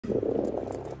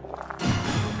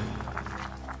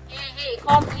Hey,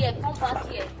 come here, come back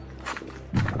here.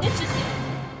 Didn't you see me?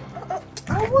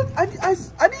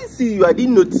 I didn't see you. I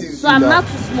didn't notice. So I'm not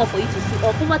too small for you to see.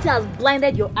 Or poverty has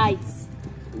blinded your eyes.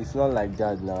 It's not like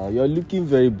that now. You're looking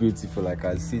very beautiful, like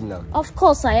I see now. Of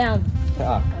course I am.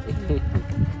 Ah.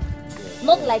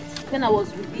 Not like when I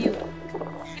was with you.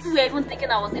 If you were even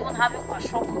thinking I was even having a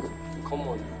shock. Come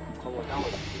on, that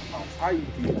was fast. How are you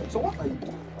doing? So what are you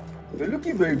doing? You're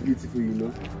looking very beautiful, you know.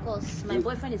 Of course, my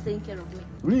boyfriend is taking care of me.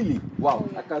 Really? Wow, Oh,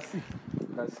 yeah. I can see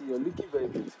you're looking very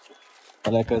beautiful.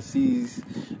 And I can see he's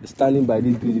standing by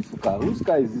this beautiful car. Whose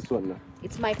car is this one now?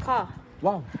 It's my car.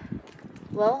 Wow.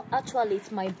 Well, actually,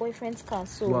 it's my boyfriend's car.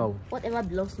 So Wow. whatever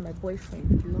belongs to my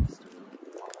boyfriend belongs to me.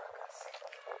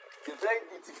 It's a very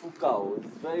beautiful car.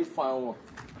 It's a very fine one.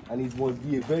 And it must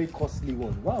be a very costly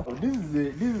one. Wow. This is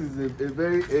a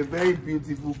very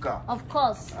beautiful car. Of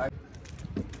course.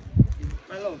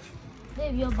 My love.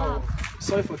 Babe, you're back.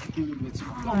 Sorry for keeping you waiting.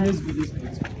 Come, let's do this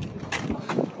later.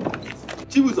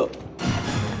 Chibuzo.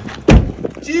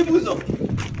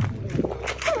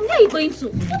 Where are you going to?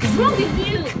 What's wrong with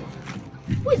you?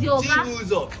 Who is your Oga?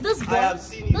 Chibuzo. This boy. I have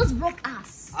seen you. This broke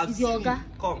ass. I've Is your seen Oga? you.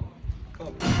 Come.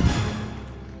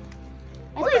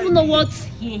 I don't even know what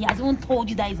he has even told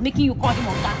you that he's making you call him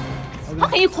Oga. How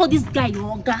can you call this guy your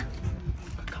Oga?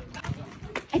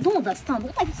 I don't understand.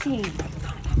 What are you saying?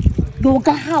 Your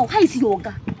Oga how? How is he your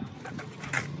Oga?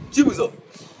 Chibuzo.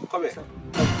 Come here.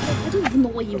 I don't even know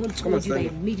what he even told you that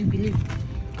stand made you believe.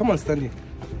 Come on, stand here.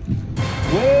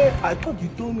 Where? I thought you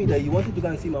told me that you wanted to go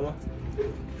and see Mama.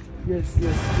 Yes. So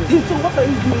what are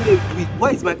you doing here with?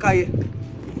 Why is my car here?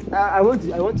 I want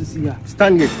to see her.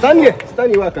 Stand here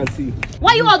where I can see you.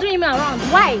 Why are you ordering him around?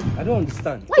 Why? I don't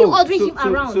understand. Why are you ordering him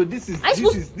around? So this is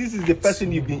the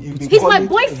person you've been He's calling. my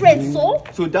boyfriend, so?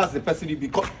 So that's the person you've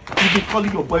been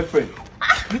calling your boyfriend.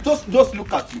 Just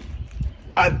look at you.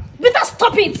 And Better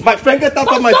stop it! my friend, get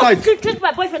out of my side. Treat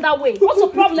my boyfriend that way. What's the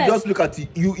problem? Just look at it.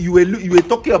 You were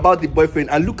talking about the boyfriend,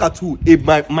 and look at who?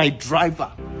 My driver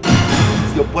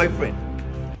is your boyfriend.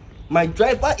 My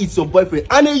driver is your boyfriend,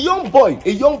 and a young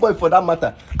boy for that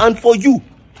matter. And for you,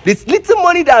 this little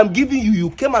money that I'm giving you, you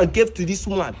came and gave to this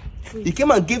woman. You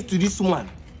came and gave to this woman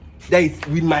that is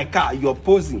with my car. You're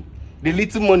posing. The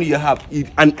little money you have,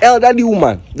 an elderly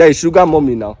woman that is sugar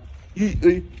mommy now.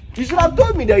 You should have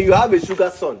told me that you have a sugar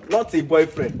son, not a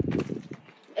boyfriend.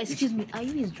 Excuse me, are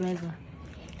you his driver?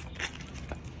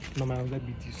 No, my Oga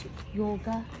beat you so. Your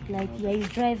Oga, like you're his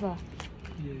driver.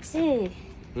 Yes. Hey,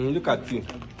 Look at you.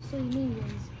 so you mean you're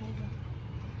his driver?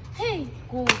 Hey,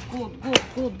 good.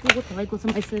 What have I got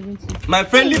myself into? My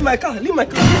friend, leave my car. Leave my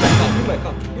car.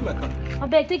 I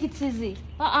beg, take it easy.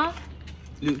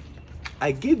 Look,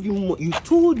 I gave you more. You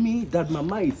told me that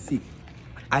Mama is sick.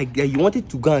 You wanted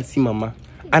to go and see Mama.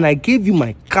 And I gave you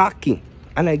my car key.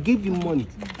 And I gave you money.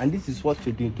 And this is what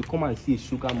you're doing, to come and see a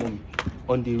sugar mommy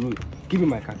on the road. Give me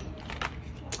my car.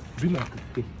 Bring my car.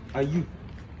 Okay. And you,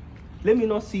 let me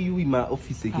not see you in my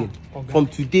office again. Okay. From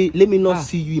today, let me not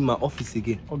see you in my office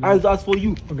again. Okay. And as for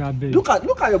you, Oga, beg. look at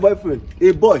your boyfriend,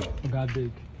 a boy. Oga,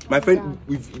 beg. My friend,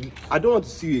 I don't want to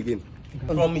see you again.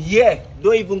 From here,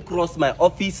 don't even cross my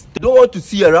office. Don't want to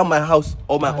see you around my house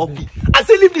or my office. I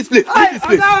say leave this place. Leave this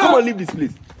place. Come on, leave this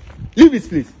place. Leave this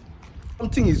place.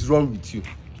 Something is wrong with you.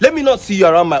 Let me not see you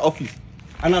around my office.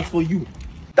 And as for you,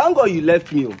 thank God you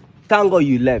left me. Thank God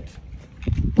you left.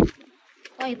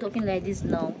 Why are you talking like this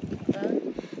now?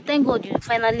 Thank God you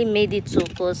finally made it so,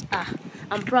 because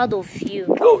I'm proud of you.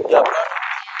 Oh, you're proud of me.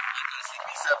 I can see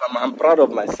myself. I'm proud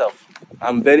of myself.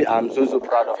 I'm so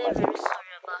proud of I'm very, myself. very sorry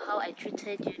about how I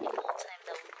treated you the whole time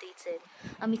that we dated.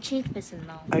 I'm a changed person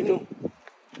now. I know.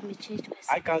 I'm a changed person.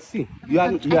 I can see.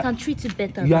 I can treat you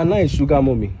better. You are not a sugar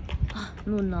mommy.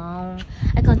 No.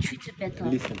 I can treat you better.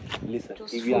 Listen.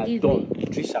 Just If we are forgive done, me.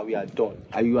 Trisha, we are done.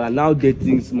 And you are now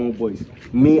dating small boys.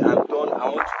 Me, I'm done. I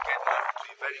want to get married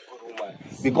to a very good woman.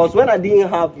 Because when I didn't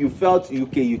have, you felt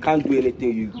okay, you can't do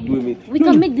anything, you do it. We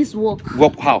can make this work.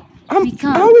 Work how? We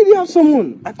can. I already have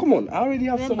someone. Come on, I already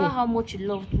have Remember someone. how much you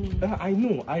loved me? I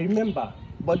know, I remember.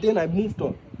 But then I moved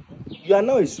on. You are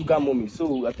now a sugar mommy,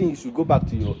 so I think you should go back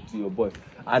to your boy.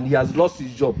 And he has lost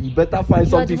his job. You better find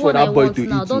something for that boy to eat.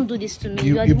 Now, don't do this to me.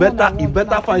 You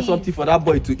better find something for that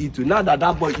boy to eat. Now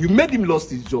that boy, you made him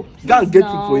lost his job. Go and get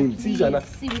food for him.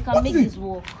 See, we can make this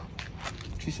work.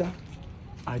 Trisha,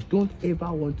 I don't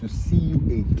ever want to see you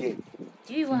again.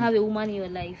 Do you even have a woman in your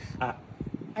life?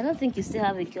 I don't think you still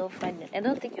have a girlfriend. I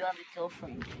don't think you have a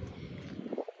girlfriend.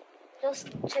 Just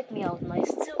check me out now. It's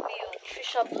still me,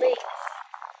 Trisha Blaze.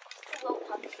 Still well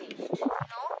packaged, you know?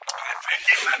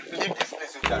 leave this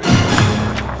place with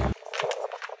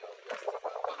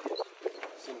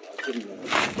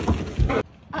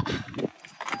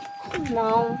Come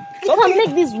now. You can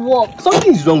make this work.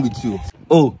 Something is wrong with you.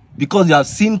 Oh, because you have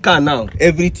seen car now,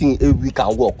 everything we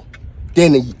can work.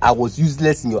 Then I was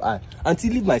useless in your eye.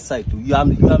 Until leave my side too. You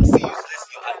am still useless in your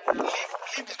eye. Leave.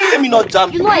 Let me not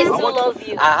jump. You know I still love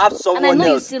you. I have someone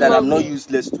else that I'm not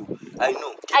useless to. I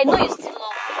know. I know you still love me.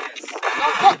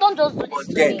 No, don't just do this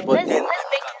to me. Let's make it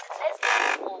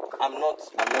work. I'm not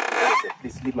interested.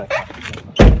 Please leave my car.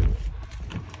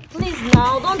 Please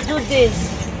now, don't do this.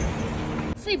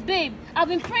 See, babe, I've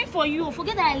been praying for you.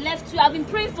 Forget that I left you. I've been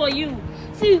praying for you.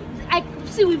 See,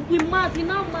 we mad. We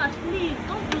now mad. Please,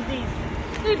 don't do this.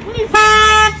 Babe, please.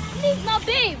 Please now,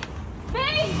 babe.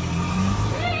 Babe.